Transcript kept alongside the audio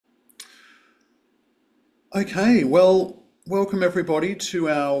Okay, well, welcome everybody to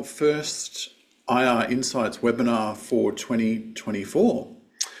our first IR Insights webinar for 2024.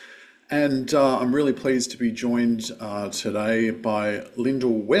 And I'm really pleased to be joined today by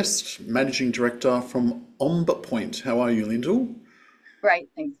Lindall West, Managing Director from Ombpoint. How are you, Lindall? Great,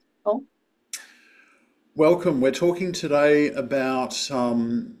 thanks, Paul. Welcome. We're talking today about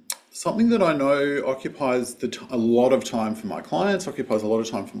something that I know occupies a lot of time for my clients, occupies a lot of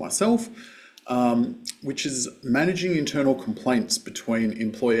time for myself, which is managing internal complaints between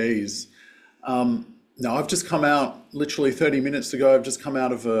employees. Now, I've just come out, literally 30 minutes ago, I've just come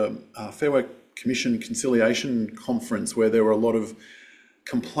out of a Fair Work Commission conciliation conference where there were a lot of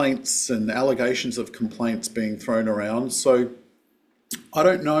complaints and allegations of complaints being thrown around. So I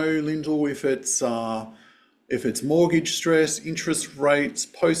don't know, Lyndall, if it's mortgage stress, interest rates,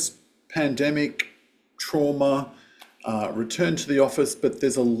 post-pandemic trauma, return to the office, but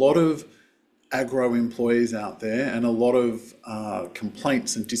there's a lot of agro employees out there and a lot of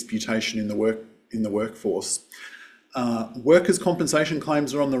complaints and disputation in the workforce. Workers' compensation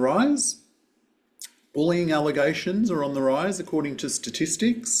claims are on the rise. Bullying allegations are on the rise according to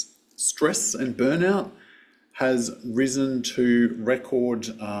statistics. Stress and burnout has risen to record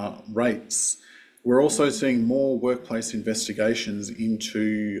rates. We're also seeing more workplace investigations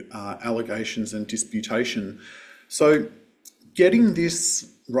into allegations and disputation. So getting this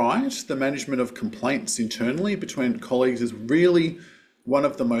right, the management of complaints internally between colleagues, is really one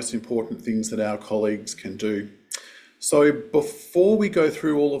of the most important things that our colleagues can do. So before we go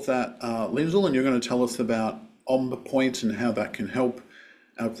through all of that, Lindell, and you're going to tell us about Ombpoint and how that can help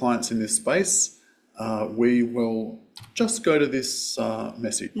our clients in this space, we will just go to this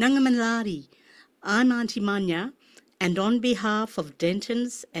message. Nangamalari, I'm Auntie Manya, and on behalf of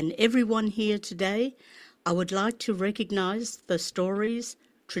Dentons and everyone here today, I would like to recognise the stories,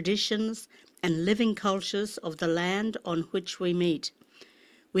 traditions and living cultures of the land on which we meet.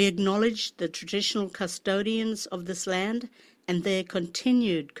 We acknowledge the traditional custodians of this land and their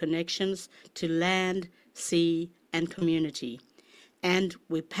continued connections to land, sea and community. And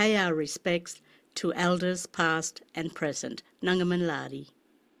we pay our respects to elders past and present. Nangamalari.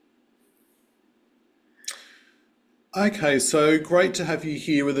 Okay, so great to have you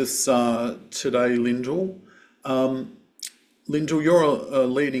here with us today, Lindall. Lindall, you're a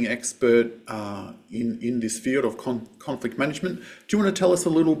leading expert in this field of conflict management. Do you want to tell us a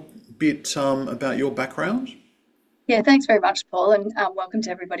little bit about your background? Yeah, thanks very much, Paul, and welcome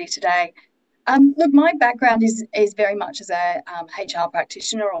to everybody today. Look, my background is very much as a HR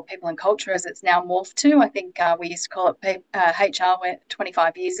practitioner, or people and culture as it's now morphed to. I think we used to call it HR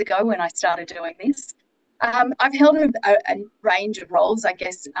 25 years ago when I started doing this. I've held a range of roles, I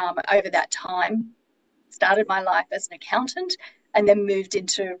guess, over that time. Started my life as an accountant and then moved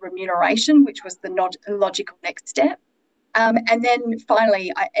into remuneration, which was the logical next step. And then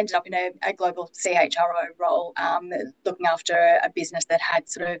finally, I ended up in a global CHRO role, looking after a business that had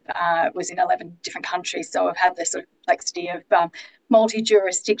was in 11 different countries. So I've had the sort of complexity of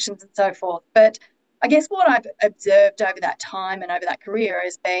multi-jurisdictions and so forth. But I guess what I've observed over that time and over that career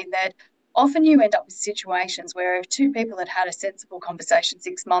has been that often you end up with situations where if two people had had a sensible conversation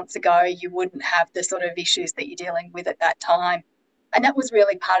 6 months ago, you wouldn't have the sort of issues that you're dealing with at that time. And that was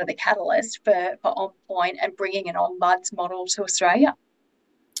really part of the catalyst for Ombpoint and bringing an ombuds model to Australia.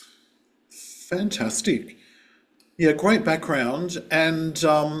 Fantastic. Yeah, great background. And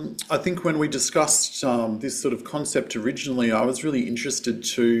I think when we discussed this sort of concept originally, I was really interested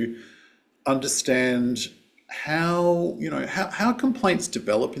to understand how complaints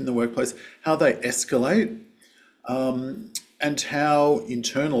develop in the workplace, how they escalate, and how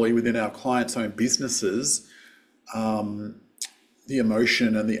internally within our clients' own businesses, the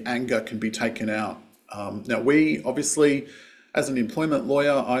emotion and the anger can be taken out. Now, we obviously, as an employment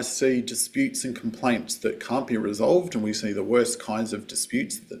lawyer, I see disputes and complaints that can't be resolved, and we see the worst kinds of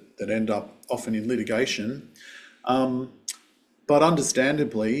disputes that end up often in litigation. But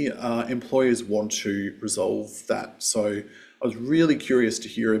understandably, employers want to resolve that. So I was really curious to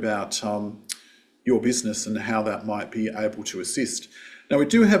hear about your business and how that might be able to assist. Now, we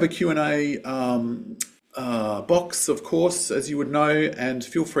do have a Q&A box, of course, as you would know, and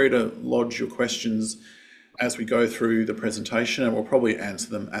feel free to lodge your questions as we go through the presentation, and we'll probably answer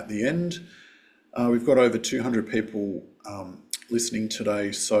them at the end. We've got over 200 people listening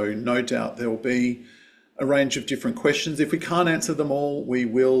today, so no doubt there will be a range of different questions. If we can't answer them all, we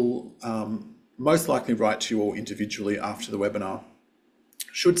will most likely write to you all individually after the webinar.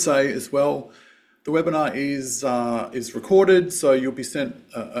 Should say as well, the webinar is recorded, so you'll be sent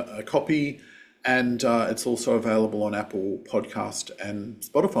a copy, and it's also available on Apple Podcast and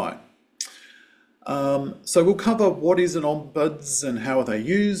Spotify. So we'll cover what is an ombuds and how are they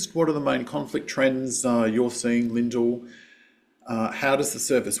used, what are the main conflict trends you're seeing, Lindall, how does the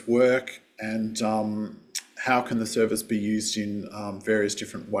service work, and how can the service be used in various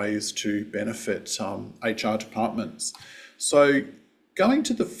different ways to benefit HR departments. So going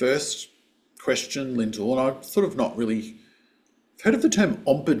to the first question, Lindall, and I've sort of not really heard of the term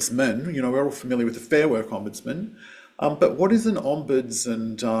ombudsman. We're all familiar with the Fair Work Ombudsman, but what is an ombuds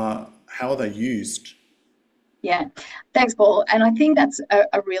and how are they used? Yeah, thanks, Paul. And I think that's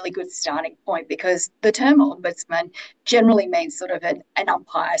a really good starting point, because the term ombudsman generally means sort of an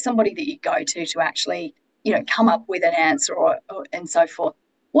umpire, somebody that you go to actually, come up with an answer or and so forth.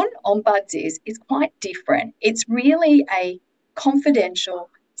 What an ombuds is quite different. It's really a confidential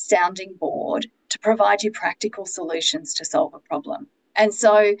sounding board to provide you practical solutions to solve a problem. And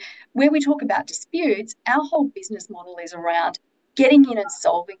so where we talk about disputes, our whole business model is around getting in and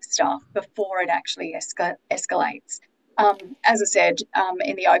solving stuff before it actually escalates. As I said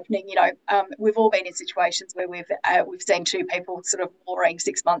in the opening, we've all been in situations where we've seen two people sort of warring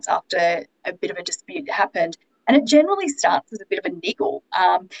 6 months after a bit of a dispute happened, and it generally starts as a bit of a niggle.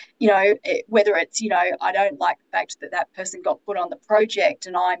 Whether it's I don't like the fact that that person got put on the project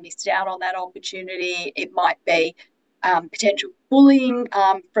and I missed out on that opportunity. It might be potential bullying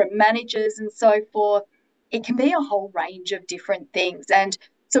from managers and so forth. It can be a whole range of different things. And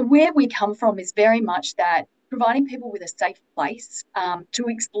so where we come from is very much that providing people with a safe place to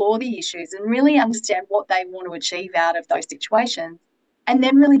explore the issues and really understand what they want to achieve out of those situations, and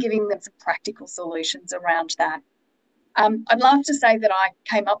then really giving them some practical solutions around that. I'd love to say that I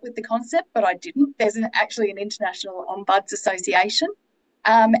came up with the concept, but I didn't. There's actually an International Ombuds Association,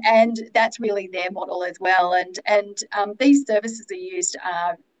 and that's really their model as well. And these services are used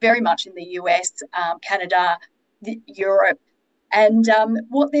very much in the US, Canada, Europe. And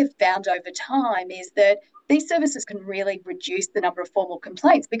what they've found over time is that these services can really reduce the number of formal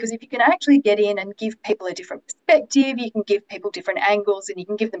complaints, because if you can actually get in and give people a different perspective, you can give people different angles, and you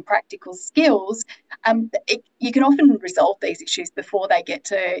can give them practical skills, you can often resolve these issues before they get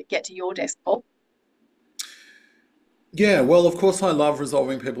to your desk, Paul. Yeah, well, of course, I love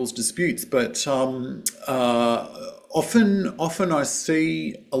resolving people's disputes, but often I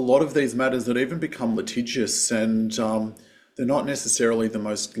see a lot of these matters that even become litigious, and they're not necessarily the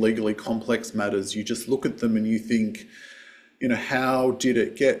most legally complex matters. You just look at them and you think, how did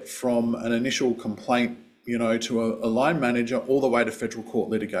it get from an initial complaint, to a line manager all the way to federal court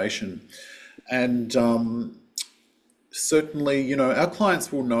litigation? And certainly, our clients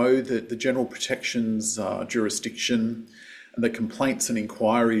will know that the general protections jurisdiction and the complaints and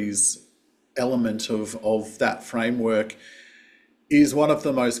inquiries element of that framework is one of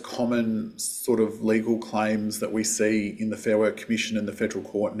the most common sort of legal claims that we see in the Fair Work Commission and the federal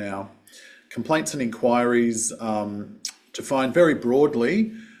court now. Complaints and inquiries, defined very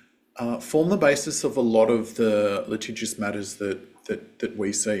broadly, form the basis of a lot of the litigious matters that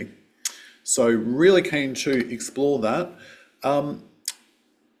we see. So really keen to explore that.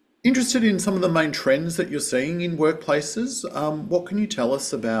 Interested in some of the main trends that you're seeing in workplaces. What can you tell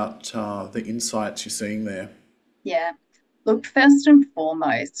us about the insights you're seeing there? Yeah. Look, first and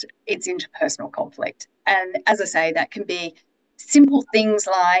foremost, it's interpersonal conflict. And as I say, that can be simple things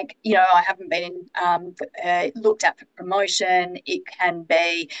like, I haven't been looked at for promotion. It can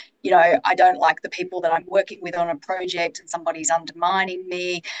be, I don't like the people that I'm working with on a project and somebody's undermining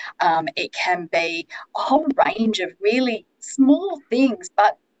me. It can be a whole range of really small things,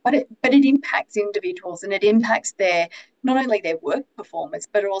 but it impacts individuals, and it impacts not only their work performance,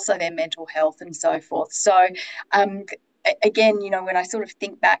 but also their mental health and so forth. So again, when I sort of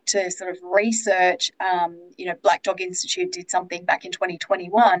think back to sort of research, Black Dog Institute did something back in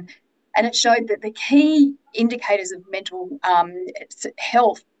 2021, and it showed that the key indicators of mental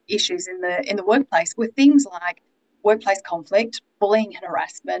health issues in the workplace were things like workplace conflict, bullying and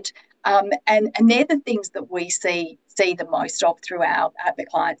harassment, and they're the things that we see the most of throughout the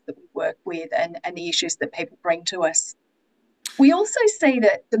clients that we work with, and the issues that people bring to us. We also see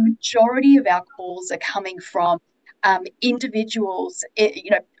that the majority of our calls are coming from individuals,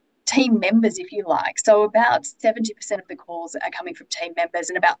 team members, if you like. So about 70% of the calls are coming from team members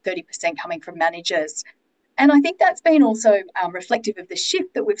and about 30% coming from managers. And I think that's been also reflective of the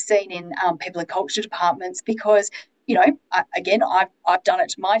shift that we've seen in people and culture departments, because, I've done it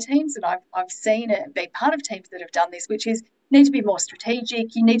to my teams, and I've seen it be part of teams that have done this, which is need to be more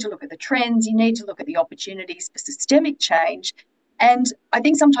strategic. You need to look at the trends. You need to look at the opportunities for systemic change. And I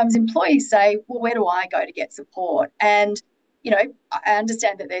think sometimes employees say, well, where do I go to get support? And, I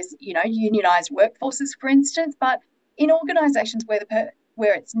understand that there's, unionised workforces, for instance, but in organisations where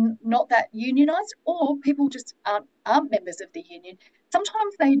where it's not that unionised, or people just aren't members of the union.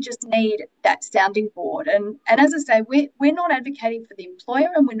 Sometimes they just need that sounding board. And as I say, we're not advocating for the employer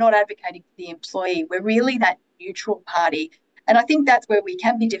and we're not advocating for the employee. We're really that neutral party. And I think that's where we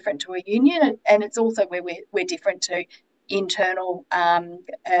can be different to a union, and it's also where we're different to internal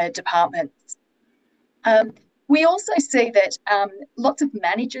departments. We also see that lots of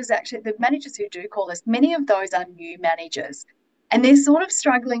managers, actually, the managers who do call us, many of those are new managers. And they're sort of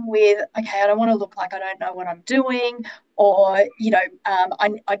struggling with, okay, I don't want to look like I don't know what I'm doing, or,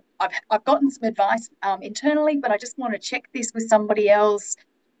 I've gotten some advice internally, but I just want to check this with somebody else.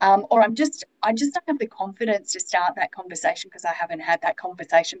 Or I just don't have the confidence to start that conversation because I haven't had that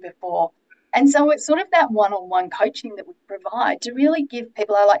conversation before. And so it's sort of that one-on-one coaching that we provide to really give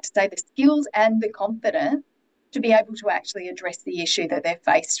people, I like to say, the skills and the confidence to be able to actually address the issue that they're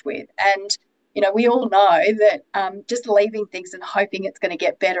faced with. And, we all know that just leaving things and hoping it's going to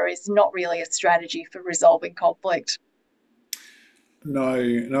get better is not really a strategy for resolving conflict.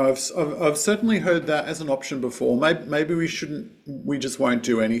 No, I've certainly heard that as an option before. Maybe we just won't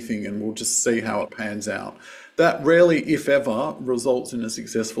do anything and we'll just see how it pans out. That rarely, if ever, results in a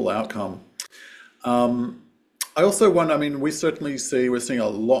successful outcome. I also wonder, we're seeing a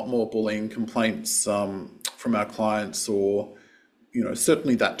lot more bullying complaints from our clients, or,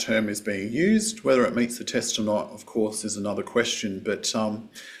 certainly that term is being used. Whether it meets the test or not, of course, is another question. But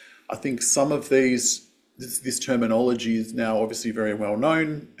I think some of this terminology is now obviously very well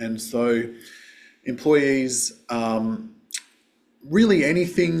known. And so employees, really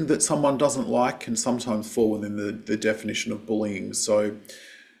anything that someone doesn't like can sometimes fall within the definition of bullying. So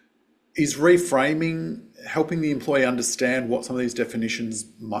is reframing, helping the employee understand what some of these definitions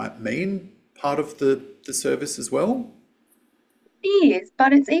might mean, part of the service as well? It is,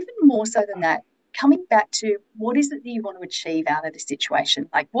 but it's even more so than that. Coming back to what is it that you want to achieve out of the situation?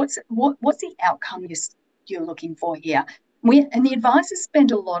 Like what's the outcome you're looking for here? And the advisors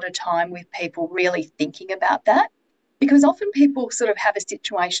spend a lot of time with people really thinking about that, because often people sort of have a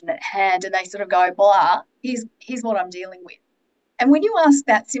situation at hand and they sort of go, blah, here's what I'm dealing with. And when you ask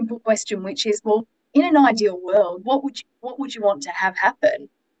that simple question, which is, well, in an ideal world, what would you want to have happen?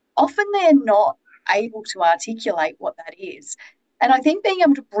 Often they're not able to articulate what that is. And I think being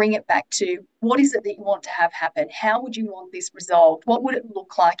able to bring it back to what is it that you want to have happen? How would you want this resolved? What would it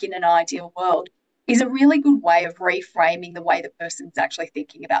look like in an ideal world? Is a really good way of reframing the way the person's actually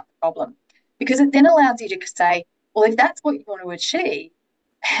thinking about the problem. Because it then allows you to say, well, if that's what you want to achieve,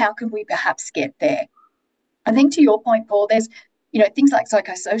 how can we perhaps get there? I think to your point, Paul, there's things like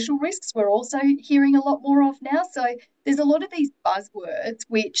psychosocial risks we're also hearing a lot more of now. So there's a lot of these buzzwords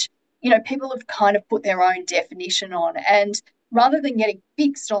which, people have kind of put their own definition on. And rather than getting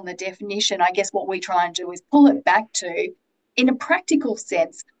fixed on the definition, I guess what we try and do is pull it back to, in a practical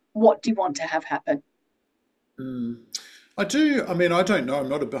sense, what do you want to have happen? I do. I don't know. I'm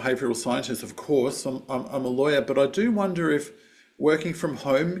not a behavioural scientist, of course. I'm a lawyer, but I do wonder if working from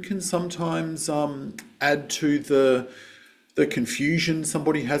home can sometimes add to the confusion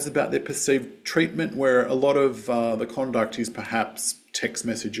somebody has about their perceived treatment, where a lot of the conduct is perhaps text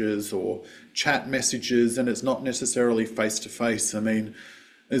messages or chat messages, and it's not necessarily face-to-face.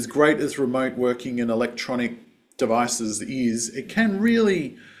 As great as remote working and electronic devices is, it can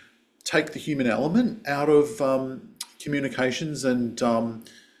really take the human element out of communications, and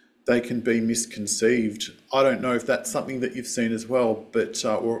they can be misconceived. I don't know if that's something that you've seen as well, but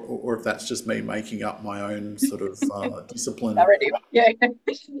or if that's just me making up my own sort of discipline. Narrative. Yeah.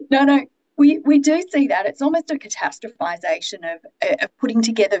 No. We do see that. It's almost a catastrophization of putting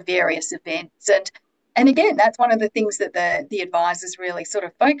together various events. And again, that's one of the things that the advisors really sort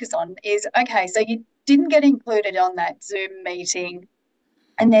of focus on is, okay, so you didn't get included on that Zoom meeting,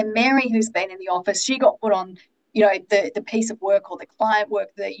 and then Mary, who's been in the office, she got put on, the piece of work or the client work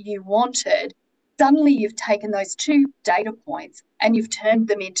that you wanted. Suddenly you've taken those two data points and you've turned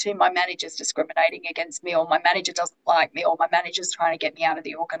them into, my manager's discriminating against me, or my manager doesn't like me, or my manager's trying to get me out of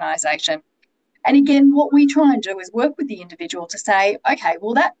the organisation. And again, what we try and do is work with the individual to say, okay,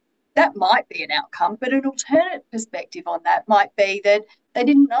 well, that might be an outcome, but an alternate perspective on that might be that they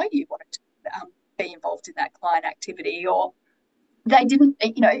didn't know you wanted to be involved in that client activity, or they didn't,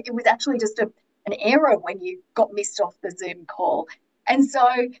 it was actually just an error when you got missed off the Zoom call. And so,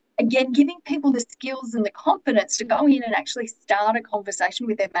 again, giving people the skills and the confidence to go in and actually start a conversation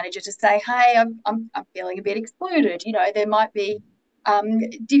with their manager to say, hey, I'm feeling a bit excluded. There might be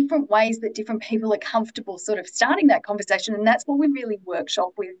different ways that different people are comfortable sort of starting that conversation. And that's what we really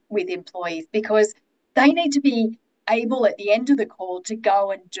workshop with employees, because they need to be able at the end of the call to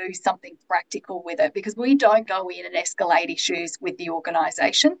go and do something practical with it, because we don't go in and escalate issues with the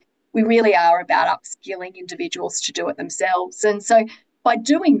organisation. We really are about upskilling individuals to do it themselves. And so by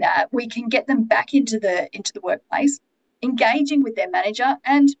doing that, we can get them back into the workplace, engaging with their manager.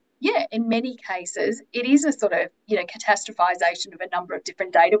 And yeah, in many cases, it is a sort of, catastrophization of a number of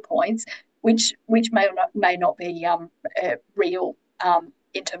different data points, which may not be real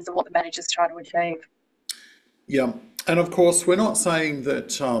in terms of what the manager's trying to achieve. Yeah. And of course, we're not saying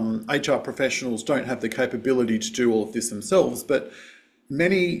that HR professionals don't have the capability to do all of this themselves, but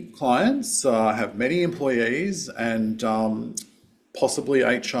many clients have many employees, and possibly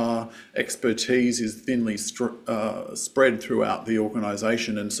HR expertise is thinly spread throughout the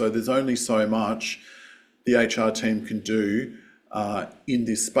organisation. And so there's only so much the HR team can do in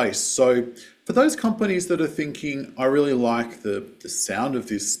this space. So for those companies that are thinking, I really like the sound of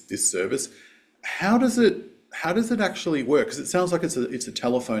this service, how does it actually work? Because it sounds like it's a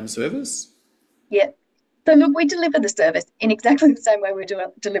telephone service. Yeah. So look, we deliver the service in exactly the same way we're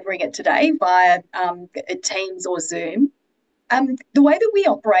delivering it today via Teams or Zoom. The way that we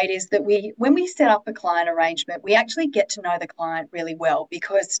operate is that when we set up a client arrangement, we actually get to know the client really well,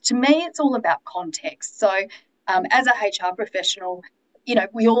 because to me, it's all about context. So as a HR professional,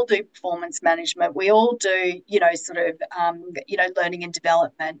 we all do performance management. We all do, learning and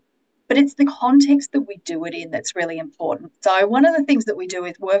development. But it's the context that we do it in that's really important. So one of the things that we do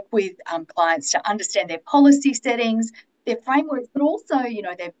is work with clients to understand their policy settings, their frameworks, but also,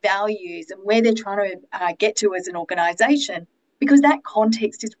 their values and where they're trying to get to as an organisation, because that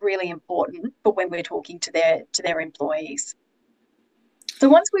context is really important for when we're talking to their employees. So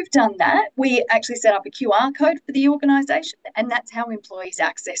once we've done that, we actually set up a QR code for the organisation, and that's how employees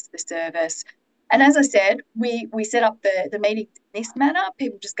access the service. And as I said, we set up the meeting in this manner.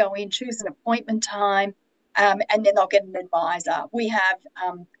 People just go in, choose an appointment time, and then they'll get an advisor. We have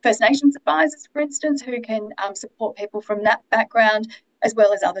First Nations advisors, for instance, who can support people from that background, as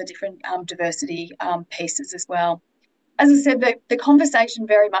well as other different diversity pieces as well. As I said, the conversation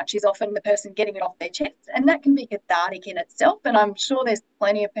very much is often the person getting it off their chest, and that can be cathartic in itself. And I'm sure there's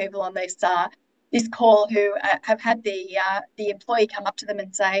plenty of people on this call who have had the employee come up to them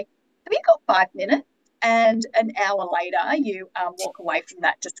and say, "Have you got 5 minutes?" And an hour later, you walk away from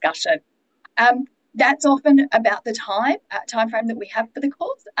that discussion. That's often about the time frame that we have for the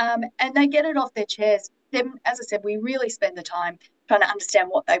calls, and they get it off their chest. Then, as I said, we really spend the time trying to understand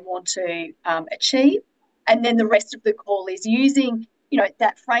what they want to achieve. And then the rest of the call is using,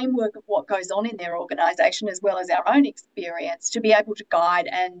 that framework of what goes on in their organisation, as well as our own experience, to be able to guide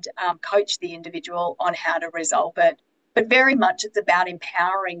and coach the individual on how to resolve it. But very much it's about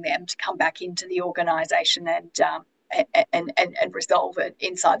empowering them to come back into the organisation and resolve it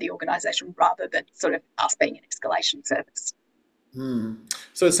inside the organisation, rather than sort of us being an escalation service.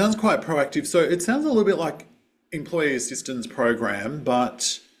 So it sounds quite proactive. So it sounds a little bit like employee assistance program,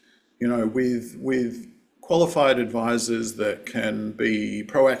 but with qualified advisors that can be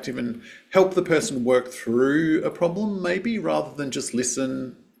proactive and help the person work through a problem, maybe, rather than just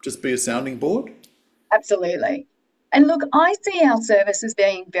listen, just be a sounding board. Absolutely. And look, I see our service as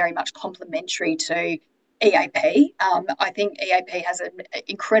being very much complementary to EAP. I think EAP has an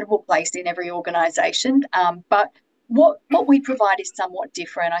incredible place in every organisation, but what we provide is somewhat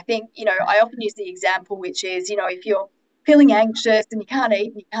different. I think, I often use the example, which is, if you're feeling anxious and you can't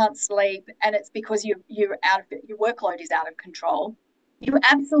eat and you can't sleep, and it's because your workload is out of control, you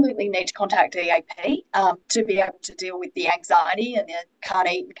absolutely need to contact EAP to be able to deal with the anxiety and the can't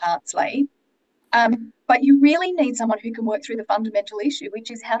eat and can't sleep. But you really need someone who can work through the fundamental issue, which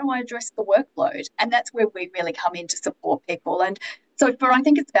is, how do I address the workload? And that's where we really come in to support people. And so I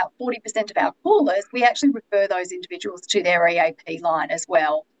think it's about 40% of our callers, we actually refer those individuals to their EAP line as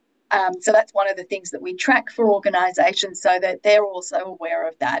well. So that's one of the things that we track for organisations, so that they're also aware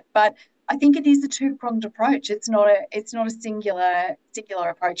of that. But I think it is a two-pronged approach. It's not a singular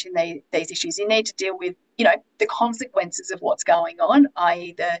approach in these issues. You need to deal with, the consequences of what's going on,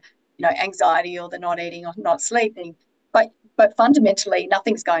 i.e. the anxiety or the not eating or not sleeping. But fundamentally,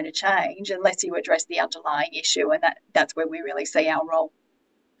 nothing's going to change unless you address the underlying issue, and that's where we really see our role.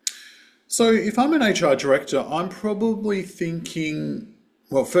 So if I'm an HR director, I'm probably thinking,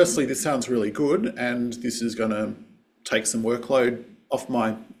 well, firstly, this sounds really good, and this is going to take some workload off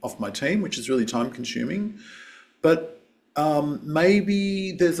my team, which is really time consuming. But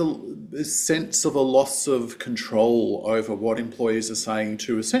maybe there's a sense of a loss of control over what employees are saying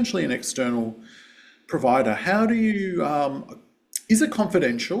to essentially an external provider. How do you, is it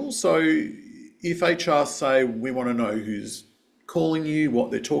confidential? So if HR say, we want to know who's calling you,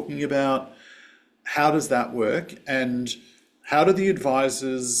 what they're talking about, how does that work? And how do the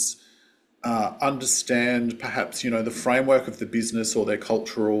advisors understand perhaps, the framework of the business or their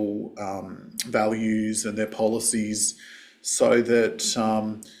cultural values and their policies, so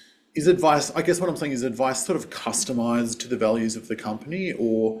that is advice, I guess what I'm saying is advice sort of customized to the values of the company,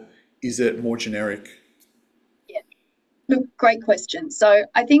 or is it more generic? Yeah. Look, great question. So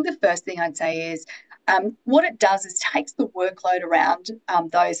I think the first thing I'd say is what it does is takes the workload around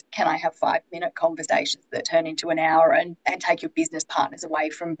those can I have 5-minute conversations that turn into an hour, and take your business partners away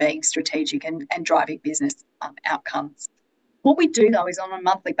from being strategic and driving business outcomes. What we do, though, is on a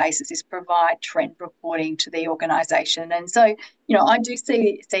monthly basis is provide trend reporting to the organisation. And so, I do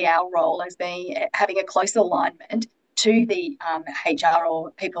see our role as being having a close alignment to the HR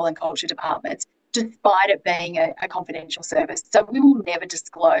or people and culture departments, despite it being a confidential service. So we will never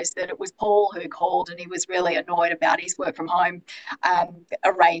disclose that it was Paul who called and he was really annoyed about his work from home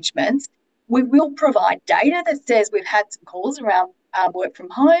arrangements. We will provide data that says we've had some calls around work from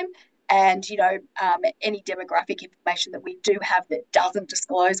home, and any demographic information that we do have that doesn't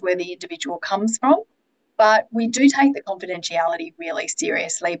disclose where the individual comes from. But we do take the confidentiality really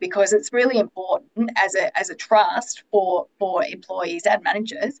seriously, because it's really important as a trust for employees and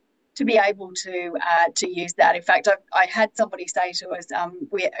managers to be able to use that. In fact, I had somebody say to us,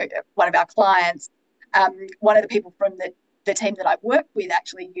 one of our clients, one of the people from the team that I work with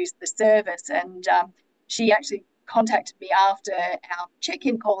actually used the service, and she actually contacted me after our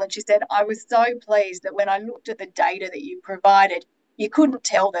check-in call, and she said, I was so pleased that when I looked at the data that you provided, you couldn't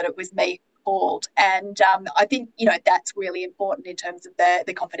tell that it was me who called. And I think, that's really important in terms of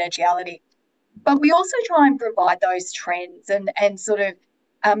the confidentiality. But we also try and provide those trends and sort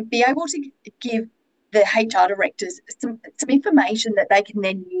of be able to give the HR directors some information that they can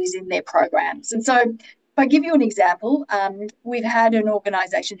then use in their programs. And so if I give you an example, we've had an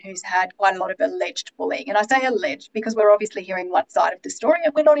organisation who's had quite a lot of alleged bullying. And I say alleged because we're obviously hearing one side of the story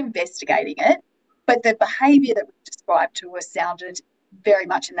and we're not investigating it. But the behaviour that was described to us sounded very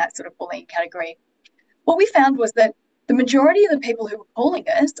much in that sort of bullying category. What we found was that the majority of the people who were calling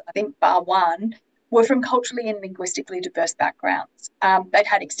us, I think bar one, were from culturally and linguistically diverse backgrounds. They'd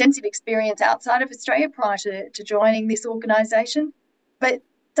had extensive experience outside of Australia prior to joining this organisation, but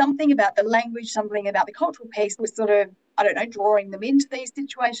something about the language, something about the cultural piece was sort of, drawing them into these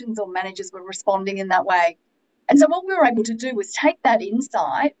situations, or managers were responding in that way. And so what we were able to do was take that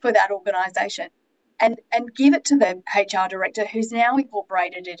insight for that organisation and give it to the HR director, who's now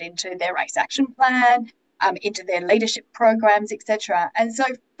incorporated it into their race action plan, into their leadership programs, etc. And so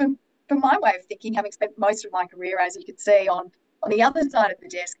from my way of thinking, having spent most of my career, as you can see, on the other side of the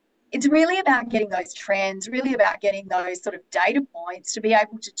desk, it's really about getting those trends, really about getting those sort of data points to be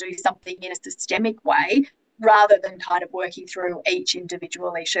able to do something in a systemic way, rather than kind of working through each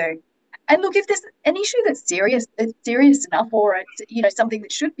individual issue. And look, if there's an issue that's serious enough, or it's something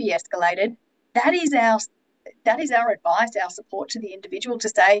that should be escalated, that is our advice, our support to the individual, to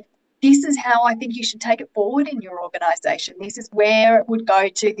say, this is how I think you should take it forward in your organisation. This is where it would go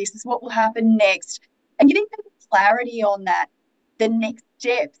to. This is what will happen next. And giving them clarity on that, the next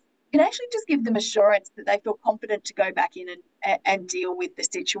steps, can actually just give them assurance that they feel confident to go back in and deal with the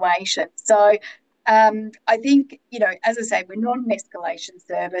situation. So I think, as I say, we're not an escalation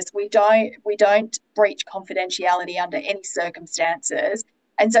service. We don't breach confidentiality under any circumstances.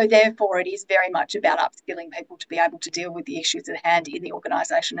 And so therefore it is very much about upskilling people to be able to deal with the issues at hand in the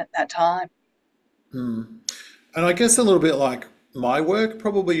organisation at that time. And I guess a little bit like my work,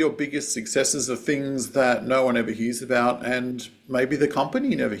 probably your biggest successes are things that no one ever hears about, and maybe the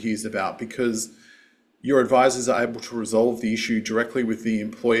company never hears about, because your advisors are able to resolve the issue directly with the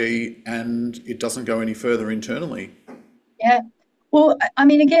employee and it doesn't go any further internally. Yeah. Well, I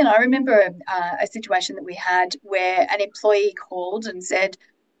mean, again, I remember a situation that we had where an employee called and said,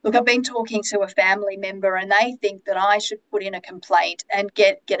 look, I've been talking to a family member and they think that I should put in a complaint and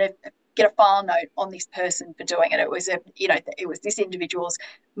get a file note on this person for doing it. It was it was this individual's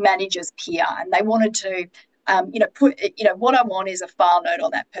manager's peer, and they wanted to what I want is a file note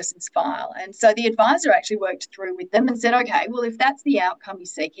on that person's file. And so the advisor actually worked through with them and said, okay, well, if that's the outcome you're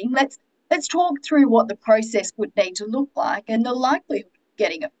seeking, let's talk through what the process would need to look like and the likelihood of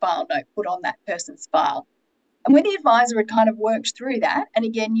getting a file note put on that person's file. And when the advisor had kind of worked through that, and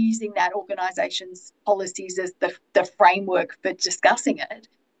again, using that organisation's policies as the framework for discussing it,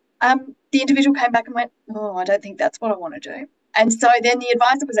 the individual came back and went, oh, I don't think that's what I want to do. And so then the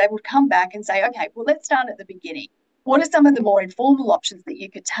advisor was able to come back and say, okay, well, let's start at the beginning. What are some of the more informal options that you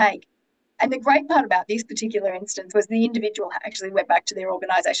could take? And the great part about this particular instance was the individual actually went back to their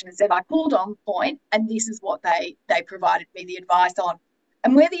organisation and said, I called Ombpoint and this is what they provided me the advice on.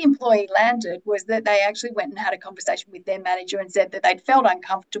 And where the employee landed was that they actually went and had a conversation with their manager and said that they'd felt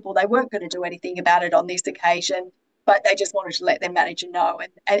uncomfortable. They weren't going to do anything about it on this occasion, but they just wanted to let their manager know.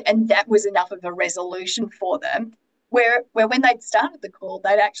 And that was enough of a resolution for them. Where when they'd started the call,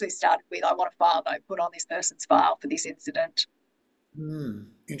 they'd actually started with, I want a file note put on this person's file for this incident.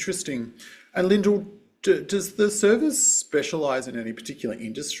 Interesting. And Lindall, does the service specialise in any particular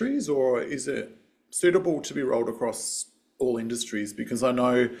industries, or is it suitable to be rolled across all industries? Because I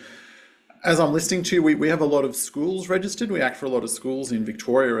know, as I'm listening to you, we have a lot of schools registered. We act for a lot of schools in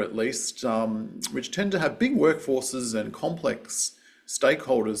Victoria, at least, which tend to have big workforces and complex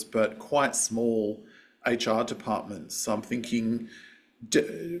stakeholders, but quite small HR departments. So I'm thinking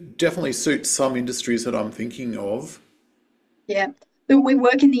definitely suits some industries that I'm thinking of. Yeah. We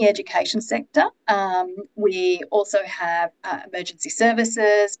work in the education sector. We also have emergency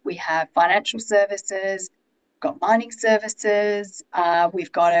services. We have financial services. We've got mining services.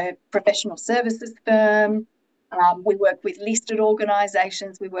 We've got a professional services firm. We work with listed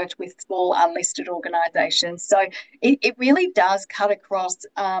organisations. We work with small unlisted organisations. So it really does cut across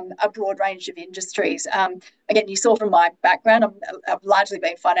a broad range of industries. Again, you saw from my background, I've largely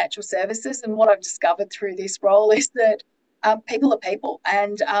been financial services, and what I've discovered through this role is that people are people,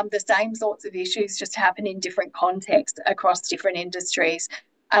 and the same sorts of issues just happen in different contexts across different industries.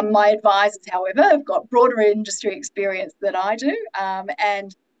 My advisors, however, have got broader industry experience than I do,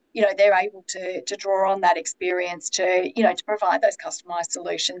 and they're able to draw on that experience to provide those customised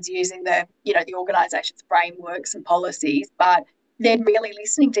solutions using the organisation's frameworks and policies, but then really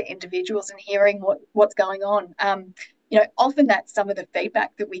listening to individuals and hearing what's going on. Often that's some of the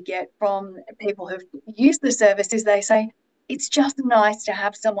feedback that we get from people who've used the service is they say, it's just nice to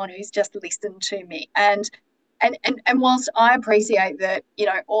have someone who's just listened to me. And whilst I appreciate that,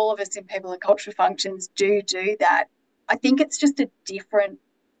 all of us in people and culture functions do that, I think it's just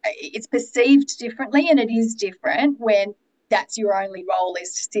it's perceived differently, and it is different when that's your only role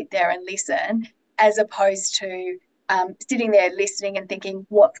is to sit there and listen, as opposed to sitting there listening and thinking,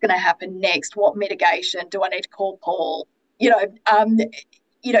 what's going to happen next? What mitigation? Do I need to call Paul? You're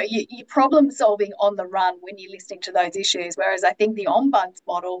problem solving on the run when you're listening to those issues. Whereas I think the Ombpoint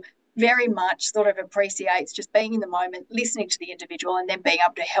model very much sort of appreciates just being in the moment, listening to the individual, and then being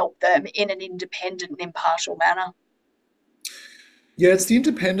able to help them in an independent and impartial manner. Yeah, it's the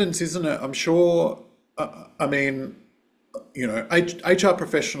independence, isn't it? I'm sure, HR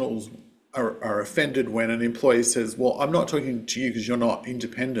professionals are offended when an employee says, well, I'm not talking to you because you're not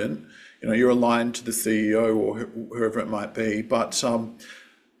independent. You're aligned to the CEO or whoever it might be. But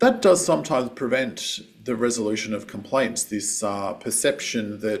that does sometimes prevent the resolution of complaints, this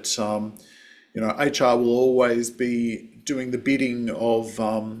perception that, HR will always be doing the bidding of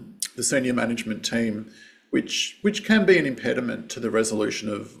the senior management team, which can be an impediment to the resolution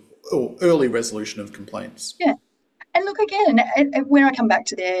of, or early resolution of complaints. Yeah. And look, again, when I come back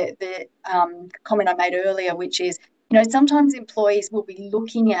to the comment I made earlier, which is, sometimes employees will be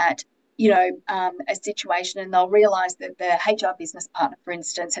looking at a situation and they'll realise that the HR business partner, for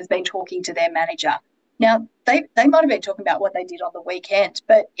instance, has been talking to their manager. Now, they might have been talking about what they did on the weekend,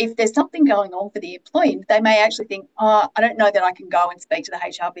 but if there's something going on for the employee, they may actually think, I don't know that I can go and speak to the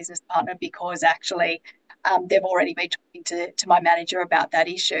HR business partner because actually they've already been talking to my manager about that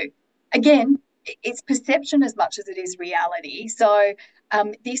issue. Again, it's perception as much as it is reality. So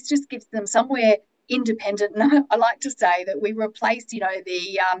this just gives them somewhere independent. And I like to say that we replaced,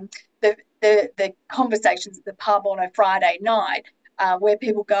 the conversations at the pub on a Friday night where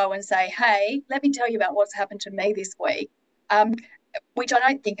people go and say, hey, let me tell you about what's happened to me this week, which I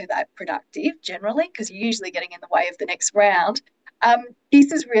don't think are that productive generally, because you're usually getting in the way of the next round.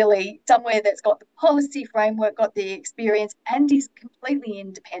 This is really somewhere that's got the policy framework, got the experience, and is completely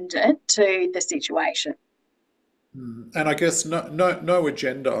independent to the situation. And I guess no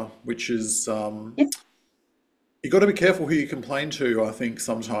agenda, which is Yes. you've got to be careful who you complain to. I think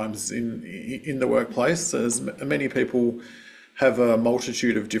sometimes in the workplace, as many people have a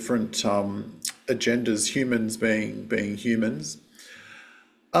multitude of different agendas. Humans being humans.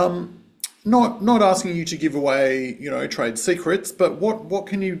 Not asking you to give away, trade secrets, but what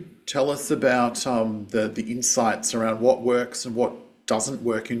can you tell us about the insights around what works and what doesn't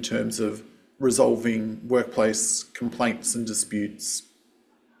work in terms of resolving workplace complaints and disputes?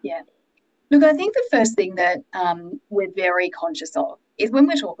 Yeah. Look, I think the first thing that we're very conscious of is when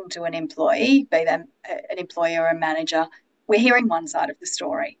we're talking to an employee, be them an employer or a manager, we're hearing one side of the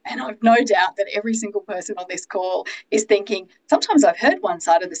story. And I've no doubt that every single person on this call is thinking, sometimes I've heard one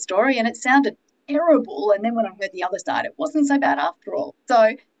side of the story and it sounded terrible. And then when I heard the other side, it wasn't so bad after all.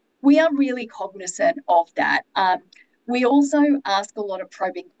 So we are really cognizant of that. We also ask a lot of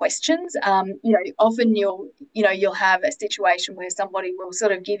probing questions. Often you'll have a situation where somebody will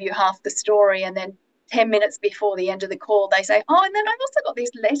sort of give you half the story, and then 10 minutes before the end of the call, they say, "Oh, and then I've also got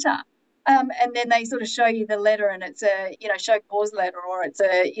this letter." And then they sort of show you the letter, and it's a, show cause letter, or it's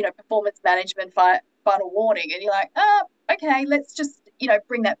a, performance management final warning. And you're like, "Oh, okay, let's just,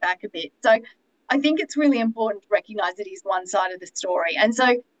 bring that back a bit." So I think it's really important to recognize it is one side of the story. And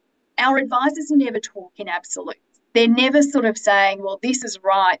so our advisors never talk in absolutes. They're never sort of saying, well, this is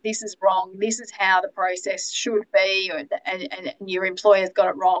right, this is wrong, this is how the process should be, and your employer's got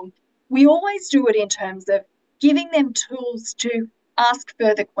it wrong. We always do it in terms of giving them tools to ask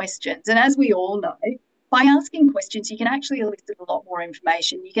further questions. And as we all know, by asking questions, you can actually elicit a lot more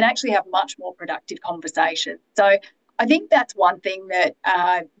information. You can actually have much more productive conversations. So I think that's one thing that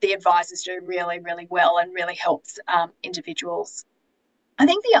the advisors do really, really well and really helps individuals. I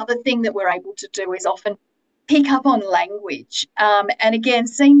think the other thing that we're able to do is often pick up on language. And again,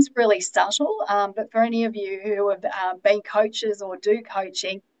 seems really subtle, but for any of you who have been coaches or do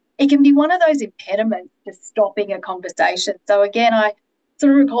coaching, it can be one of those impediments to stopping a conversation. So again, I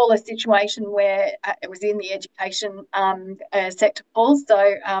sort of recall a situation where it was in the education sector, Paul,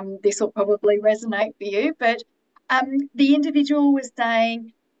 so this will probably resonate for you, but the individual was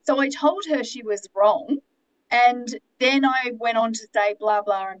saying, so I told her she was wrong, and then I went on to say blah,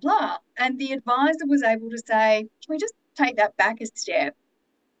 blah, and blah. And the advisor was able to say, can we just take that back a step?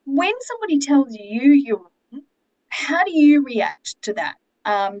 When somebody tells you you're wrong, how do you react to that?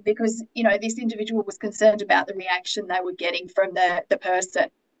 Because, this individual was concerned about the reaction they were getting from the person.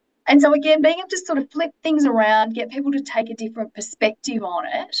 And so, again, being able to sort of flip things around, get people to take a different perspective on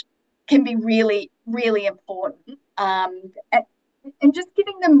it can be really, really important. And just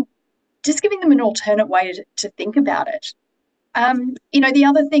giving them an alternate way to think about it. The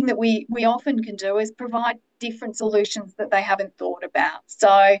other thing that we often can do is provide different solutions that they haven't thought about.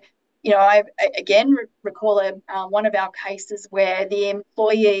 So, I again recall one of our cases where the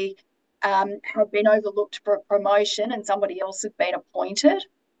employee had been overlooked for a promotion and somebody else had been appointed.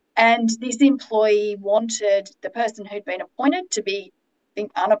 And this employee wanted the person who'd been appointed to be, I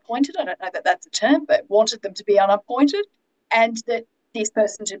think, unappointed. I don't know that that's a term, but wanted them to be unappointed, and that this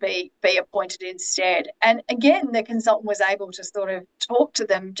person to be appointed instead. And again, the consultant was able to sort of talk to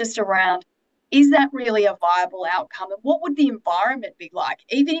them just around, is that really a viable outcome? And what would the environment be like?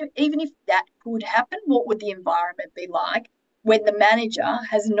 Even if that could happen, what would the environment be like when the manager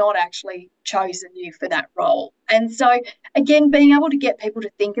has not actually chosen you for that role? And so, again, being able to get people to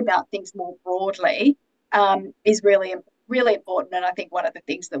think about things more broadly is really, really important. And I think one of the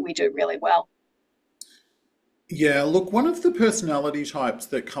things that we do really well. Yeah, look, one of the personality types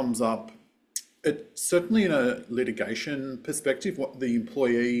that comes up, certainly in a litigation perspective, what the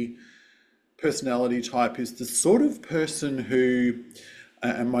employee personality type is the sort of person who,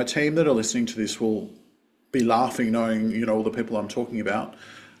 and my team that are listening to this will be laughing knowing, all the people I'm talking about,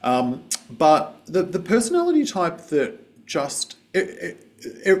 but the personality type that just,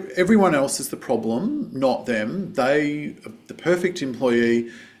 everyone else is the problem, not them. The perfect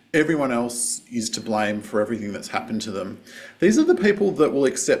employee, everyone else is to blame for everything that's happened to them. These are the people that will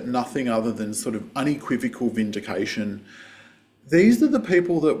accept nothing other than sort of unequivocal vindication. These are the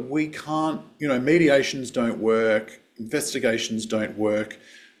people that we can't, mediations don't work, investigations don't work.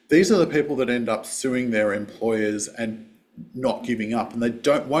 These are the people that end up suing their employers and not giving up, and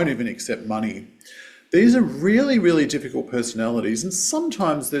they won't even accept money. These are really, really difficult personalities, and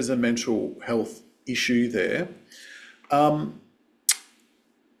sometimes there's a mental health issue there.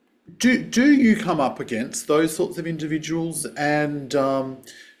 Do you come up against those sorts of individuals, and do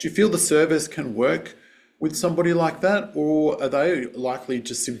you feel the service can work with somebody like that, or are they likely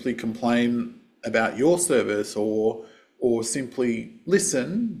to simply complain about your service or simply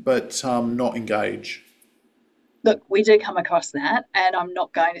listen but not engage? Look, we do come across that, and I'm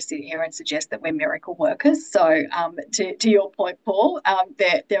not going to sit here and suggest that we're miracle workers. So to your point, Paul,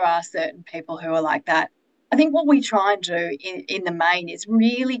 there are certain people who are like that. I think what we try and do in the main is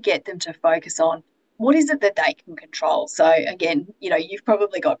really get them to focus on what is it that they can control. So again, you've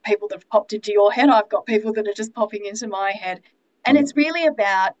probably got people that have popped into your head. I've got people that are just popping into my head. And it's really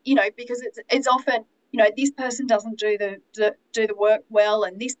about, because it's often, this person doesn't do the work well,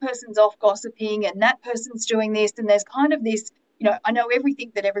 and this person's off gossiping, and that person's doing this, and there's kind of this, I know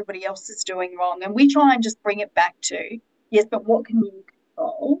everything that everybody else is doing wrong. And we try and just bring it back to, yes, but what can you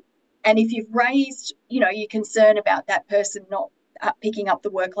control? And if you've raised, your concern about that person not picking up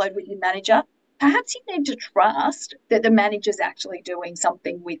the workload with your manager, perhaps you need to trust that the manager's actually doing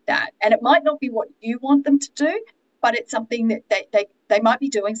something with that. And it might not be what you want them to do, but it's something that they might be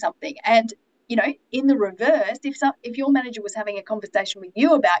doing something. And, in the reverse, if your manager was having a conversation with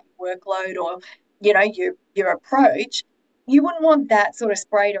you about your workload or, your approach, you wouldn't want that sort of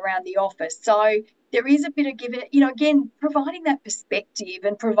sprayed around the office. So there is a bit of giving, again, providing that perspective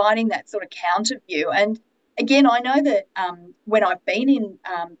and providing that sort of counter view. And again, I know that when I've been in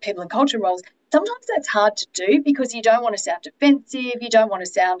people and culture roles, sometimes that's hard to do because you don't want to sound defensive. You don't want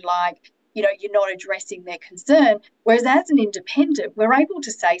to sound like, you're not addressing their concern. Whereas as an independent, we're able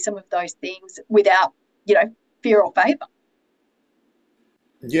to say some of those things without, fear or favour.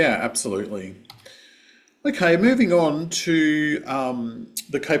 Yeah, absolutely. Okay, moving on to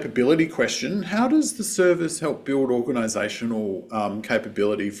the capability question. How does the service help build organisational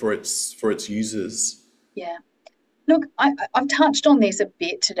capability for its users? Yeah. Look, I've touched on this a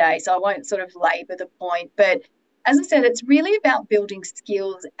bit today, so I won't sort of labour the point. But as I said, it's really about building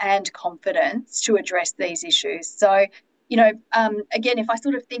skills and confidence to address these issues. So, again, if I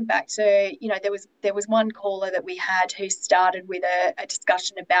sort of think back to, there was one caller that we had who started with a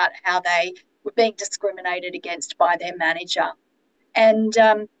discussion about how they were being discriminated against by their manager. And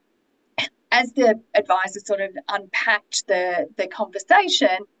as the advisor sort of unpacked the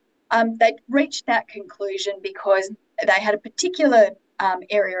conversation, they reached that conclusion because they had a particular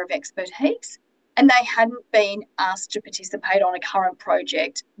area of expertise and they hadn't been asked to participate on a current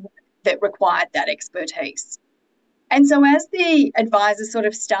project that required that expertise. And so as the advisor sort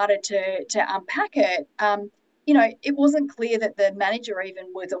of started to unpack it, it wasn't clear that the manager even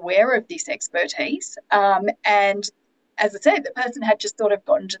was aware of this expertise. And as I said, the person had just sort of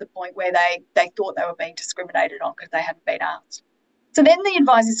gotten to the point where they thought they were being discriminated on because they hadn't been asked. So then the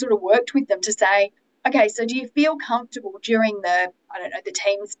advisor sort of worked with them to say, okay, so do you feel comfortable during the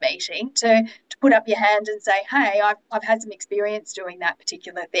Teams meeting to put up your hand and say, hey, I've had some experience doing that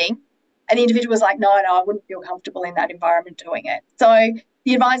particular thing? And the individual was like, no, I wouldn't feel comfortable in that environment doing it. So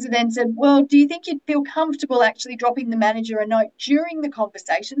the advisor then said, well, do you think you'd feel comfortable actually dropping the manager a note during the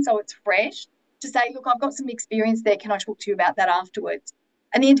conversation so it's fresh to say, look, I've got some experience there. Can I talk to you about that afterwards?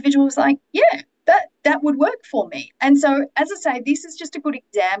 And the individual was like, yeah, that would work for me. And so, as I say, this is just a good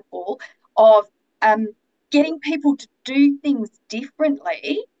example of getting people to do things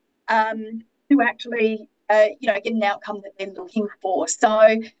differently to actually, get an outcome that they're looking for.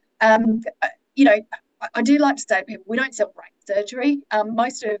 So, I do like to say to people, we don't sell brain surgery.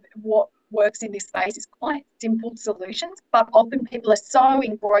 Most of what works in this space is quite simple solutions, but often people are so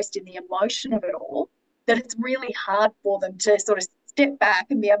engrossed in the emotion of it all that it's really hard for them to sort of step back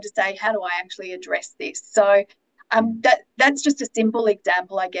and be able to say, how do I actually address this? So that's just a simple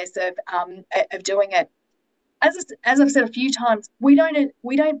example, I guess, of doing it. As I've said a few times, we don't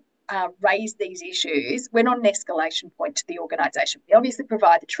raise these issues. We're not an escalation point to the organisation. We obviously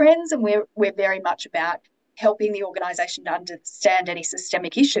provide the trends, and we're very much about helping the organisation to understand any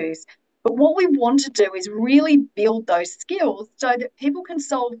systemic issues. But what we want to do is really build those skills so that people can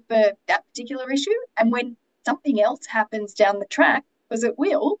solve for that particular issue. And when something else happens down the track, because it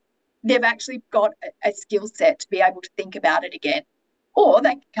will, they've actually got a skill set to be able to think about it again. Or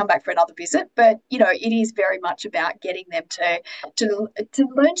they can come back for another visit, but it is very much about getting them to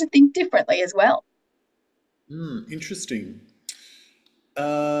learn to think differently as well. Interesting.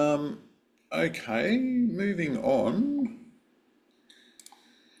 Okay, moving on.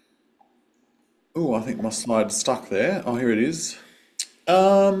 Oh, I think my slide's stuck there. Oh, here it is.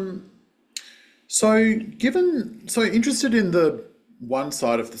 So interested in the one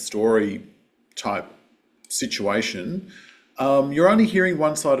side of the story type situation. You're only hearing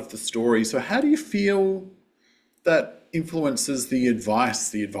one side of the story. So how do you feel that influences the advice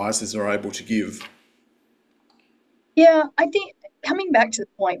the advisors are able to give? Yeah, I think coming back to the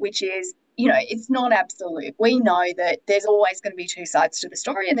point, which is, it's not absolute. We know that there's always going to be two sides to the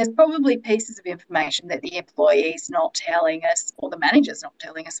story, and there's probably pieces of information that the employee's not telling us, or the manager's not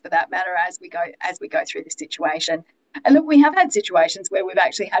telling us for that matter, as we go through the situation. And look, we have had situations where we've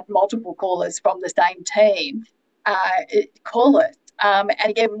actually had multiple callers from the same team call us. And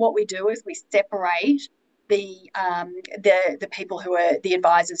again, what we do is we separate the people who are the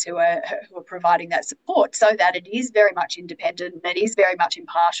advisors who are providing that support, so that it is very much independent and it is very much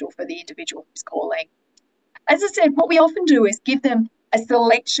impartial for the individual who's calling. As I said, what we often do is give them a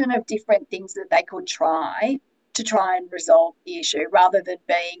selection of different things that they could try and resolve the issue, rather than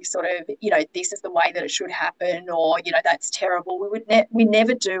being sort of, this is the way that it should happen, or, that's terrible. We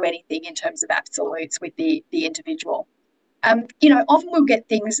never do anything in terms of absolutes with the individual. Often we'll get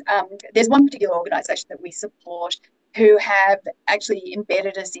things, there's one particular organisation that we support who have actually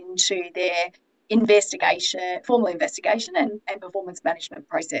embedded us into their formal investigation and performance management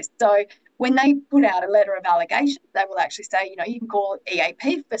process. So when they put out a letter of allegations, they will actually say, you can call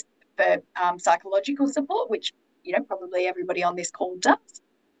EAP psychological support, which, probably everybody on this call does.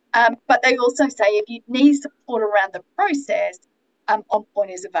 But they also say if you need support around the process,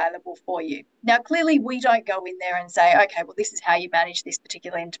 Ombpoint is available for you. Now, clearly, we don't go in there and say, okay, well, this is how you manage this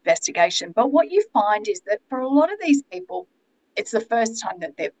particular investigation. But what you find is that for a lot of these people, it's the first time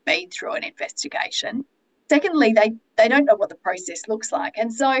that they've been through an investigation. Secondly, they don't know what the process looks like.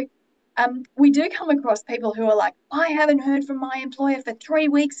 And so we do come across people who are like, I haven't heard from my employer for 3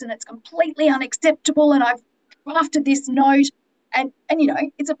 weeks and it's completely unacceptable and I've drafted this note and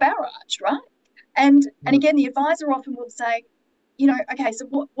it's a barrage, right? And again, the advisor often will say, okay, so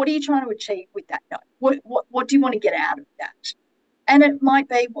what are you trying to achieve with that note? What do you want to get out of that? And it might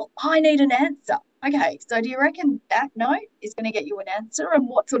be, well, I need an answer. Okay, so do you reckon that note is going to get you an answer? And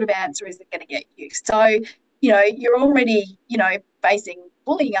what sort of answer is it going to get you? So, you're already, facing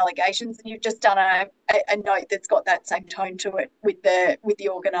bullying allegations and you've just done a note that's got that same tone to it with the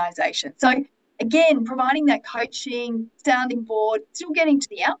organisation. So, again, providing that coaching, sounding board, still getting to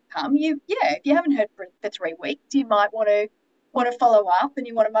the outcome. If you haven't heard for 3 weeks, you might want to follow up and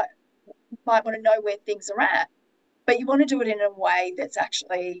you might want to know where things are at. But you want to do it in a way that's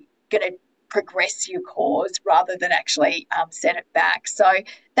actually going to progress your cause rather than actually set it back. So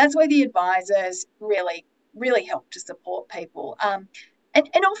that's where the advisors really, really help to support people. And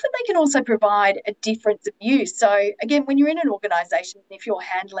often they can also provide a difference of view. So again, when you're in an organisation, if you're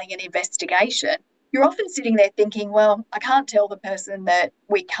handling an investigation, you're often sitting there thinking, well, I can't tell the person that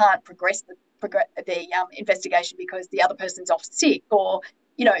we can't progress the investigation because the other person's off sick, or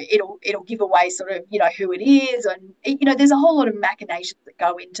it'll give away sort of who it is, and there's a whole lot of machinations that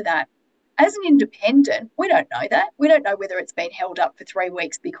go into that. As an independent, we don't know that. We don't know whether it's been held up for 3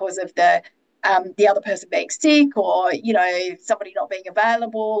 weeks because of the other person being sick, or somebody not being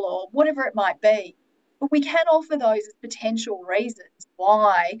available, or whatever it might be. But we can offer those as potential reasons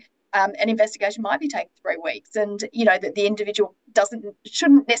why an investigation might be taking 3 weeks, and that the individual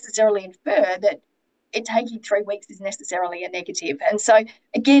shouldn't necessarily infer that it taking 3 weeks is necessarily a negative. And so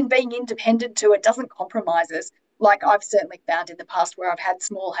again, being independent to it doesn't compromise us, like I've certainly found in the past where I've had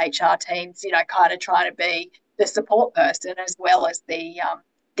small HR teams, kind of trying to be the support person as well as the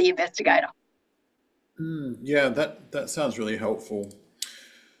investigator. Yeah, that sounds really helpful.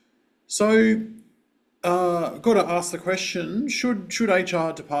 So, got to ask the question: Should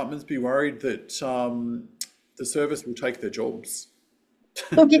HR departments be worried that the service will take their jobs?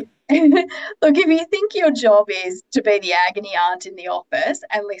 Look, if you think your job is to be the agony aunt in the office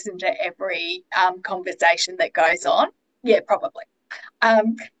and listen to every conversation that goes on, yeah, probably.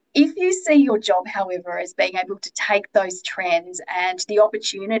 If you see your job, however, as being able to take those trends and the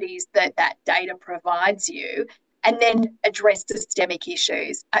opportunities that data provides you and then address systemic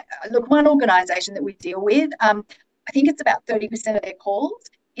issues. Look, one organisation that we deal with, I think it's about 30% of their calls,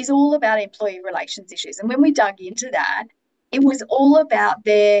 is all about employee relations issues. And when we dug into that, it was all about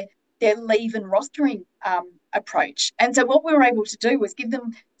their leave and rostering approach. And so what we were able to do was give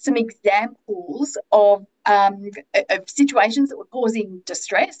them some examples of situations that were causing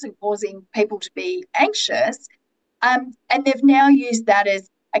distress and causing people to be anxious. And they've now used that as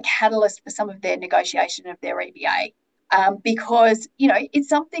a catalyst for some of their negotiation of their EBA. Because, it's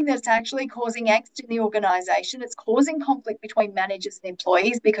something that's actually causing angst in the organisation. It's causing conflict between managers and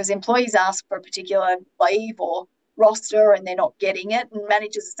employees because employees ask for a particular leave or roster and they're not getting it. And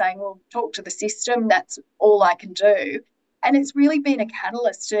managers are saying, well, talk to the system. That's all I can do. And it's really been a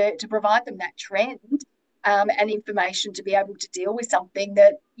catalyst to provide them that trend and information to be able to deal with something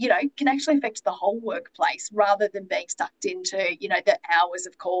that, can actually affect the whole workplace rather than being sucked into, the hours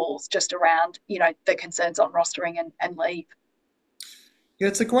of calls just around, the concerns on rostering and leave. Yeah,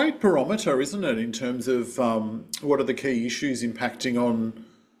 it's a great barometer, isn't it, in terms of what are the key issues impacting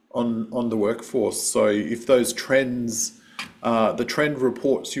on the workforce. So if those trends, the trend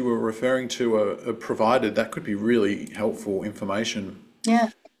reports you were referring to are provided, that could be really helpful information. Yeah.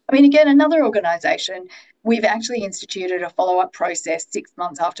 I mean, again, another organisation, we've actually instituted a follow-up process 6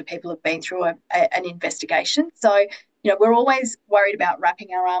 months after people have been through an investigation. So, we're always worried about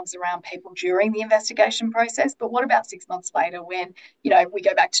wrapping our arms around people during the investigation process. But what about 6 months later when, we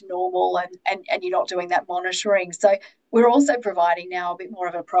go back to normal and you're not doing that monitoring? So we're also providing now a bit more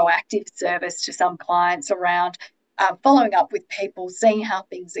of a proactive service to some clients around following up with people, seeing how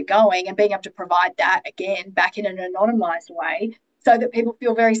things are going and being able to provide that again back in an anonymised way, so that people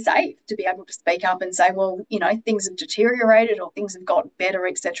feel very safe to be able to speak up and say, well, things have deteriorated or things have gotten better,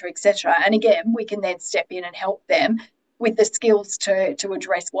 et cetera, et cetera. And again, we can then step in and help them with the skills to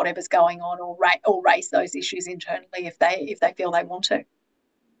address whatever's going on or raise those issues internally if they feel they want to.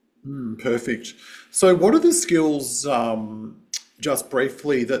 Perfect. So what are the skills just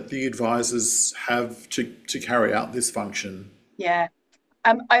briefly that the advisors have to carry out this function? Yeah.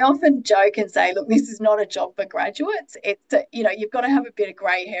 I often joke and say, look, this is not a job for graduates. It's, you've got to have a bit of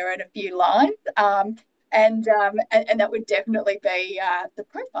grey hair and a few lines. And that would definitely be the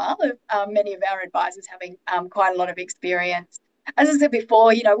profile of many of our advisors having quite a lot of experience. As I said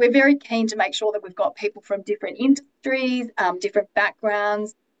before, we're very keen to make sure that we've got people from different industries, different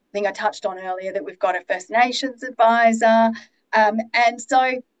backgrounds. I think I touched on earlier that we've got a First Nations advisor. And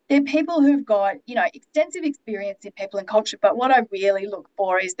so they're people who've got, extensive experience in people and culture. But what I really look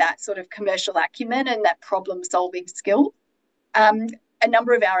for is that sort of commercial acumen and that problem-solving skill. A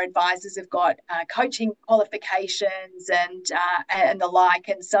number of our advisors have got coaching qualifications and the like.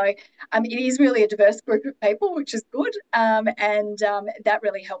 And so it is really a diverse group of people, which is good. And that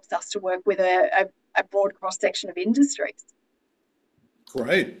really helps us to work with a broad cross-section of industries.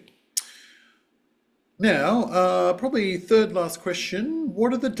 Great. Now, probably third last question.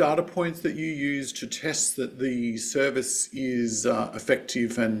 What are the data points that you use to test that the service is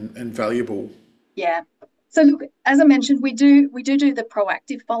effective and valuable? Yeah. So look, as I mentioned, we do the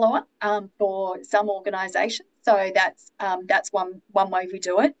proactive follow-up for some organisations. So that's one way we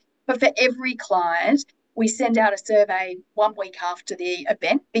do it. But for every client, we send out a survey 1 week after the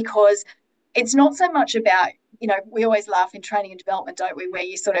event, because it's not so much about, we always laugh in training and development, don't we, where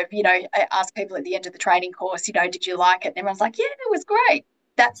you sort of, ask people at the end of the training course, did you like it? And everyone's like, yeah, it was great.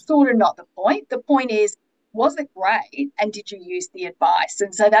 That's sort of not the point. The point is, was it great, and did you use the advice?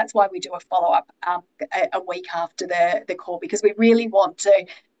 And so that's why we do a follow-up a week after the call, because we really want to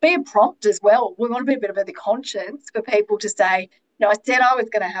be a prompt as well. We want to be a bit of the conscience for people to say, I said I was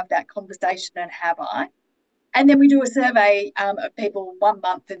going to have that conversation, and have I? And then we do a survey of people 1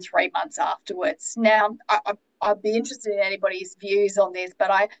 month and 3 months afterwards. Now, I'd be interested in anybody's views on this, but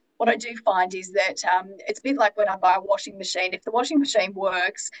what I do find is that it's a bit like when I buy a washing machine. If the washing machine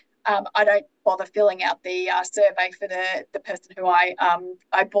works, I don't bother filling out the survey for the person who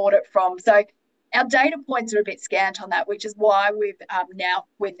I bought it from. So our data points are a bit scant on that, which is why we've now,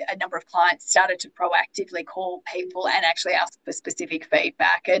 with a number of clients, started to proactively call people and actually ask for specific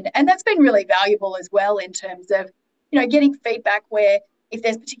feedback. And that's been really valuable as well, in terms of, getting feedback where, if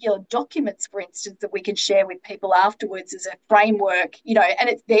there's particular documents, for instance, that we can share with people afterwards as a framework, and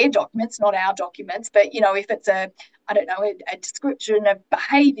it's their documents, not our documents, but, if it's a description of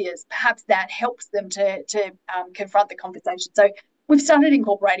behaviours, perhaps that helps them to confront the conversation. So we've started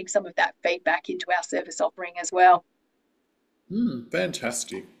incorporating some of that feedback into our service offering as well.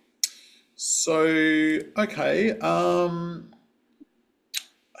 Fantastic. So, okay,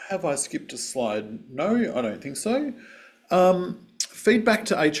 have I skipped a slide? No, I don't think so. Feedback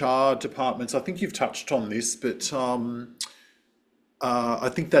to HR departments. I think you've touched on this, but I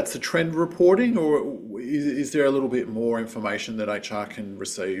think that's the trend reporting, or is there a little bit more information that HR can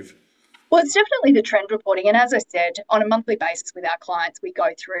receive? Well, it's definitely the trend reporting. And as I said, on a monthly basis with our clients, we go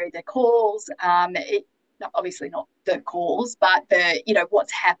through the calls, obviously not the calls, but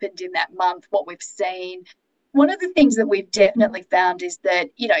what's happened in that month, what we've seen. One of the things that we've definitely found is that,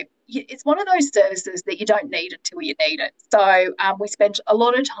 it's one of those services that you don't need until you need it. So we spend a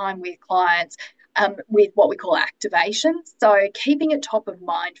lot of time with clients with what we call activations. So keeping it top of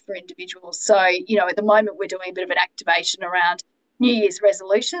mind for individuals. So, at the moment we're doing a bit of an activation around New Year's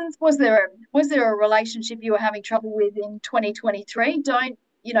resolutions. Was there a relationship you were having trouble with in 2023? Don't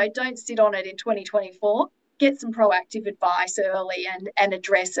sit on it in 2024. Get some proactive advice early and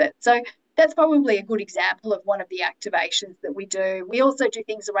address it. So that's probably a good example of one of the activations that we do. We also do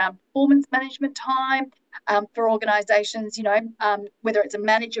things around performance management time for organisations, whether it's a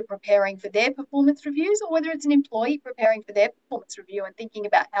manager preparing for their performance reviews, or whether it's an employee preparing for their performance review and thinking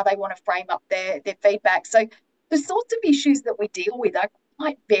about how they want to frame up their feedback. So the sorts of issues that we deal with are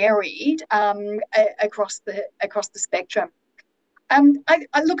quite varied across the spectrum. I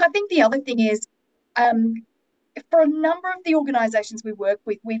think the other thing is, for a number of the organisations we work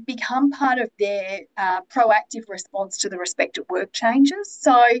with, we've become part of their proactive response to the Respect at Work changes.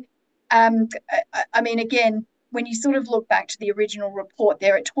 So, again, when you sort of look back to the original report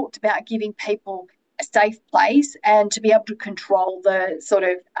there, it talked about giving people a safe place and to be able to control the sort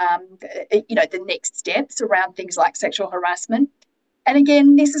of, the next steps around things like sexual harassment. And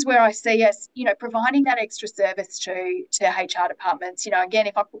again, this is where I see us, providing that extra service to HR departments. Again,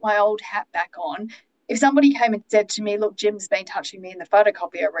 if I put my old hat back on, if somebody came and said to me, look, Jim's been touching me in the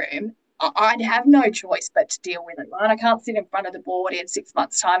photocopier room, I'd have no choice but to deal with it, right? I can't sit in front of the board in 6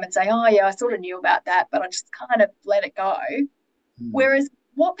 months' time and say, oh, yeah, I sort of knew about that, but I just kind of let it go. Whereas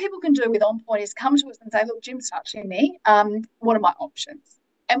what people can do with Ombpoint is come to us and say, look, Jim's touching me. What are my options?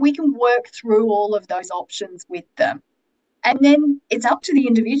 And we can work through all of those options with them. And then it's up to the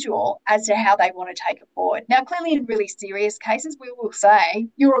individual as to how they want to take it forward. Now, clearly in really serious cases, we will say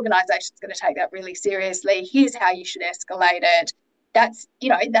your organisation is going to take that really seriously. Here's how you should escalate it. That's,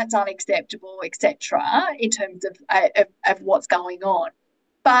 that's unacceptable, etc. in terms of what's going on.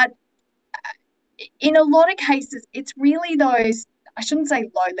 But in a lot of cases, it's really those, I shouldn't say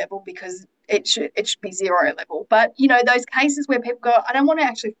low level because it should be zero level, but those cases where people go, I don't want to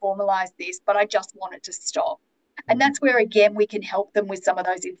actually formalise this, but I just want it to stop. And that's where, again, we can help them with some of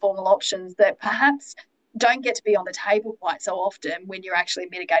those informal options that perhaps don't get to be on the table quite so often when you're actually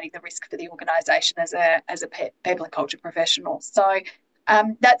mitigating the risk for the organisation as a people and culture professional. So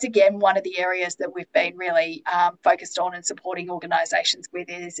that's, again, one of the areas that we've been really focused on and supporting organisations with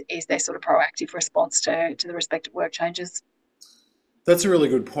is their sort of proactive response to the respective work changes. That's a really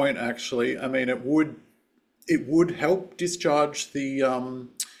good point, actually. I mean, it would help discharge the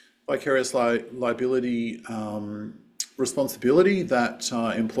vicarious liability responsibility that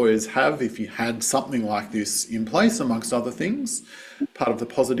employers have if you had something like this in place, amongst other things, part of the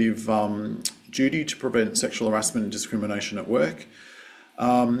positive duty to prevent sexual harassment and discrimination at work.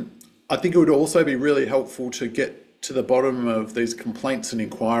 I think it would also be really helpful to get to the bottom of these complaints and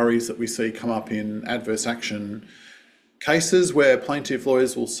inquiries that we see come up in adverse action cases where plaintiff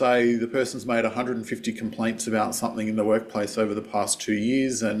lawyers will say the person's made 150 complaints about something in the workplace over the past 2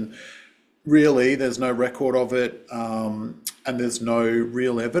 years, and really there's no record of it, and there's no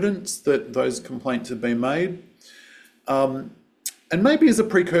real evidence that those complaints have been made. And maybe as a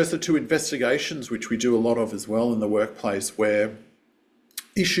precursor to investigations, which we do a lot of as well in the workplace, where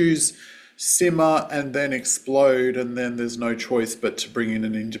issues simmer and then explode, and then there's no choice but to bring in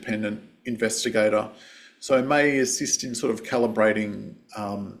an independent investigator. So it may assist in sort of calibrating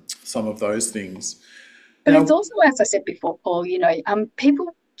some of those things. But it's also, as I said before, Paul,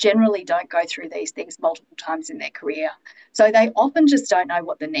 people generally don't go through these things multiple times in their career. So they often just don't know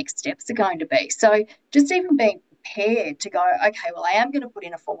what the next steps are going to be. So just even being prepared to go, okay, well, I am going to put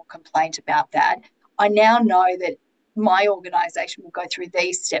in a formal complaint about that. I now know that my organisation will go through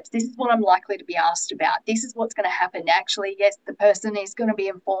these steps. This is what I'm likely to be asked about. This is what's going to happen. Actually, yes, the person is going to be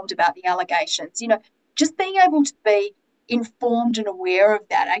informed about the allegations. Just being able to be informed and aware of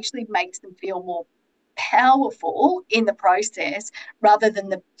that actually makes them feel more powerful in the process rather than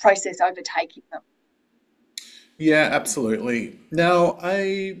the process overtaking them. Yeah, absolutely. Now,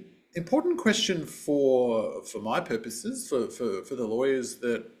 a important question for my purposes, for the lawyers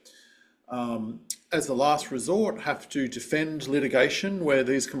that as a last resort have to defend litigation where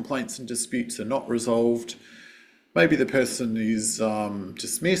these complaints and disputes are not resolved. Maybe the person is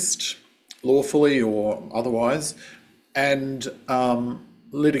dismissed lawfully or otherwise, and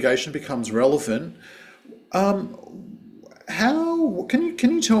litigation becomes relevant. How can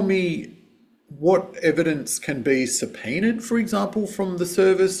you tell me what evidence can be subpoenaed, for example, from the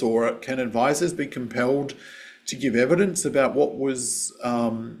service, or can advisors be compelled to give evidence about what was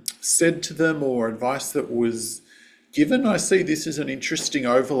said to them or advice that was given? I see this as an interesting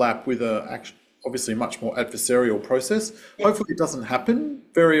overlap with obviously much more adversarial process. Yeah. Hopefully it doesn't happen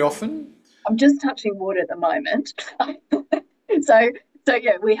very often. I'm just touching wood at the moment. So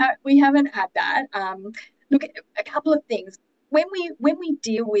yeah, we haven't had that. Look, a couple of things. When we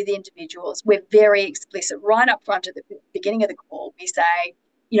deal with individuals, we're very explicit right up front at the beginning of the call. We say,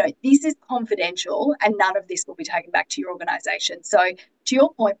 this is confidential and none of this will be taken back to your organisation. So to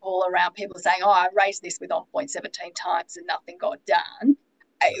your point, Paul, around people saying, I raised this with Ombpoint 17 times and nothing got done,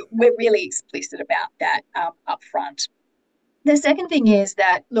 we're really explicit about that up front. The second thing is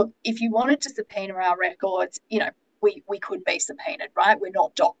that, look, if you wanted to subpoena our records, we could be subpoenaed, right? We're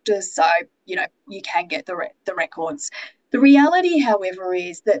not doctors, so, you can get the records. The reality, however,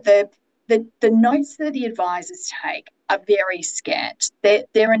 is that the notes that the advisors take are very scant.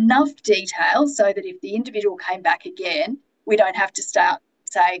 They're enough detail so that if the individual came back again, we don't have to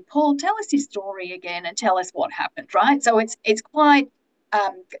say, Paul, tell us your story again and tell us what happened, right? So it's quite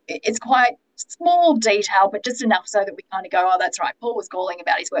small detail, but just enough so that we kind of go, oh, that's right, Paul was calling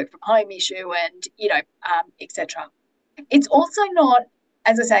about his work from home issue and, etc. It's also not,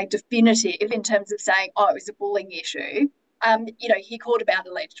 as I say, definitive in terms of saying, oh, it was a bullying issue. He called about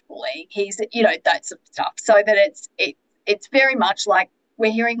alleged bullying. He's, that sort of stuff. So that it's very much like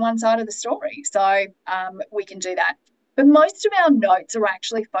we're hearing one side of the story. So we can do that. But most of our notes are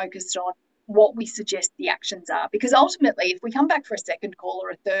actually focused on what we suggest the actions are, because ultimately, if we come back for a second call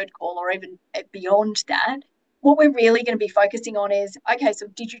or a third call or even beyond that, what we're really going to be focusing on is, okay, so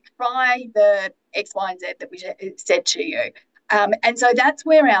did you try the X, Y, and Z that we said to you? And so that's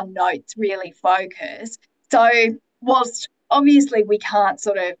where our notes really focus. So whilst obviously we can't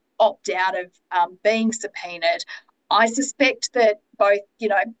sort of opt out of being subpoenaed, I suspect that both,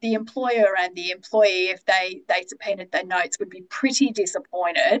 the employer and the employee, if they subpoenaed their notes, would be pretty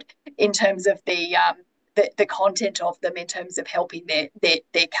disappointed in terms of the content of them, in terms of helping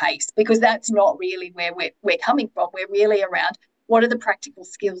their case, because that's not really where we're coming from. We're really around what are the practical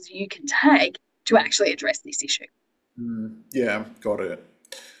skills you can take to actually address this issue. Yeah, got it.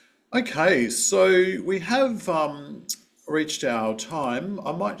 Okay, so we have reached our time.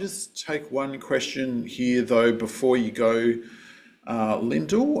 I might just take one question here, though, before you go,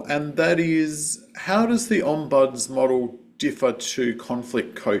 Lindall, and that is, how does the Ombuds model differ to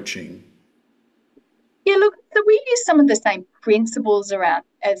conflict coaching? Yeah, look, so we use some of the same principles around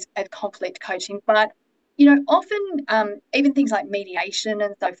as conflict coaching, but often even things like mediation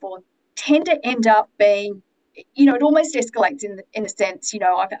and so forth tend to end up being, it almost escalates in a sense.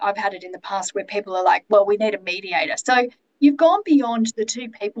 I've had it in the past where people are like, well, we need a mediator. So you've gone beyond the two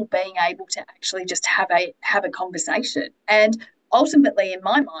people being able to actually just have a conversation. And ultimately, in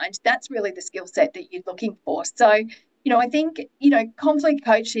my mind, that's really the skill set that you're looking for. So, I think, conflict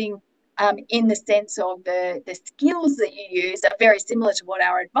coaching, in the sense of the skills that you use, are very similar to what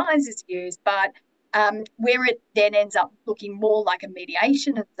our advisors use, but where it then ends up looking more like a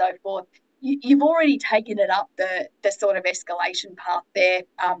mediation and so forth, you've already taken it up the sort of escalation path there,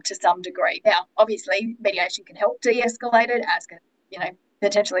 to some degree. Now, obviously, mediation can help de-escalate it, as can,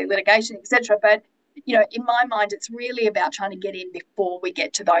 potentially litigation, etc. But in my mind, it's really about trying to get in before we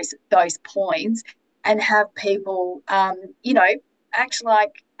get to those points and have people, act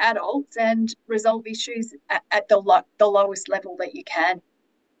like adults and resolve issues at the lowest level that you can.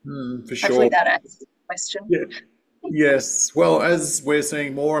 For Hopefully sure. that answers the question. Yeah. Yes. Well, as we're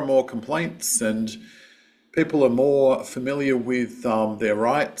seeing more and more complaints and people are more familiar with their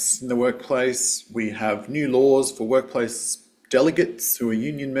rights in the workplace, we have new laws for workplace delegates who are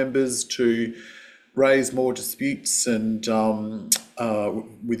union members to raise more disputes and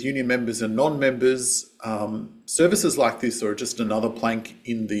with union members and non-members. Services like this are just another plank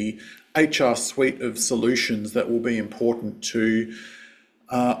in the HR suite of solutions that will be important to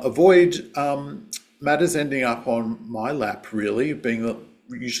avoid matters ending up on my lap, really, being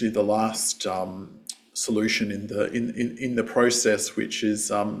usually the last solution in the process, which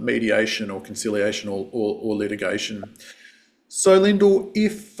is mediation or conciliation or litigation. So, Lindall,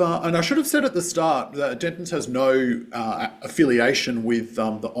 and I should have said at the start that Dentons has no affiliation with the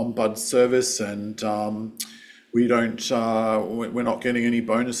Ombuds service, and we're not getting any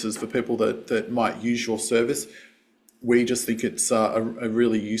bonuses for people that might use your service. We just think it's a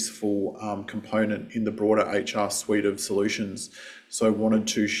really useful component in the broader HR suite of solutions. So I wanted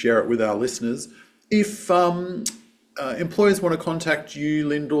to share it with our listeners. If employers want to contact you,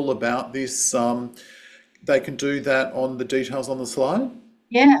 Lindall, about this, they can do that on the details on the slide?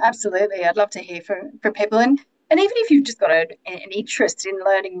 Yeah, absolutely. I'd love to hear from people. And even if you've just got an interest in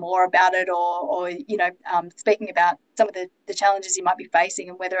learning more about it, or speaking about some of the challenges you might be facing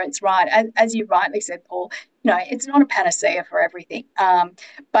and whether it's right, as you rightly said, Paul, it's not a panacea for everything,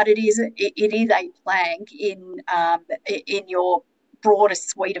 but it is a plank in your broader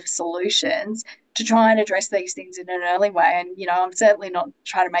suite of solutions to try and address these things in an early way. And I'm certainly not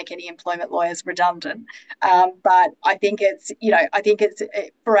trying to make any employment lawyers redundant, but I think it's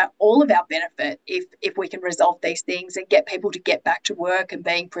for all of our benefit if we can resolve these things and get people to get back to work and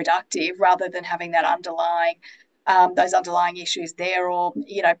being productive, rather than having that those underlying issues there, or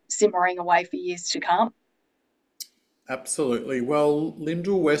simmering away for years to come. Absolutely. Well,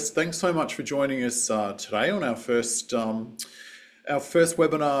 Lindall West, thanks so much for joining us today on our first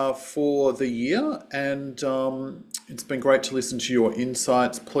webinar for the year, and it's been great to listen to your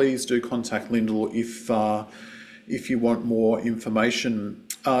insights. Please do contact Lindall if you want more information.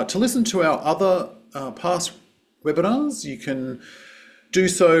 To listen to our other past webinars, you can do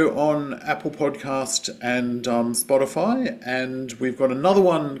so on Apple Podcast and Spotify, and we've got another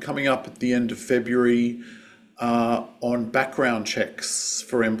one coming up at the end of February on background checks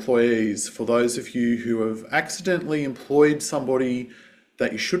for employees. For those of you who have accidentally employed somebody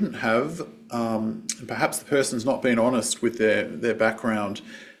that you shouldn't have, and perhaps the person's not been honest with their background,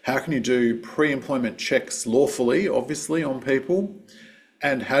 how can you do pre-employment checks lawfully, obviously, on people?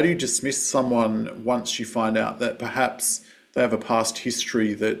 And how do you dismiss someone once you find out that perhaps they have a past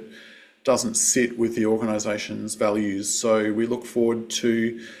history that doesn't sit with the organisation's values? So we look forward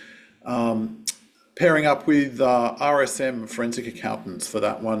to pairing up with RSM, Forensic Accountants, for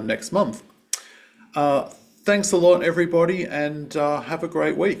that one next month. Thanks a lot, everybody, and have a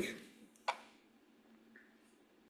great week.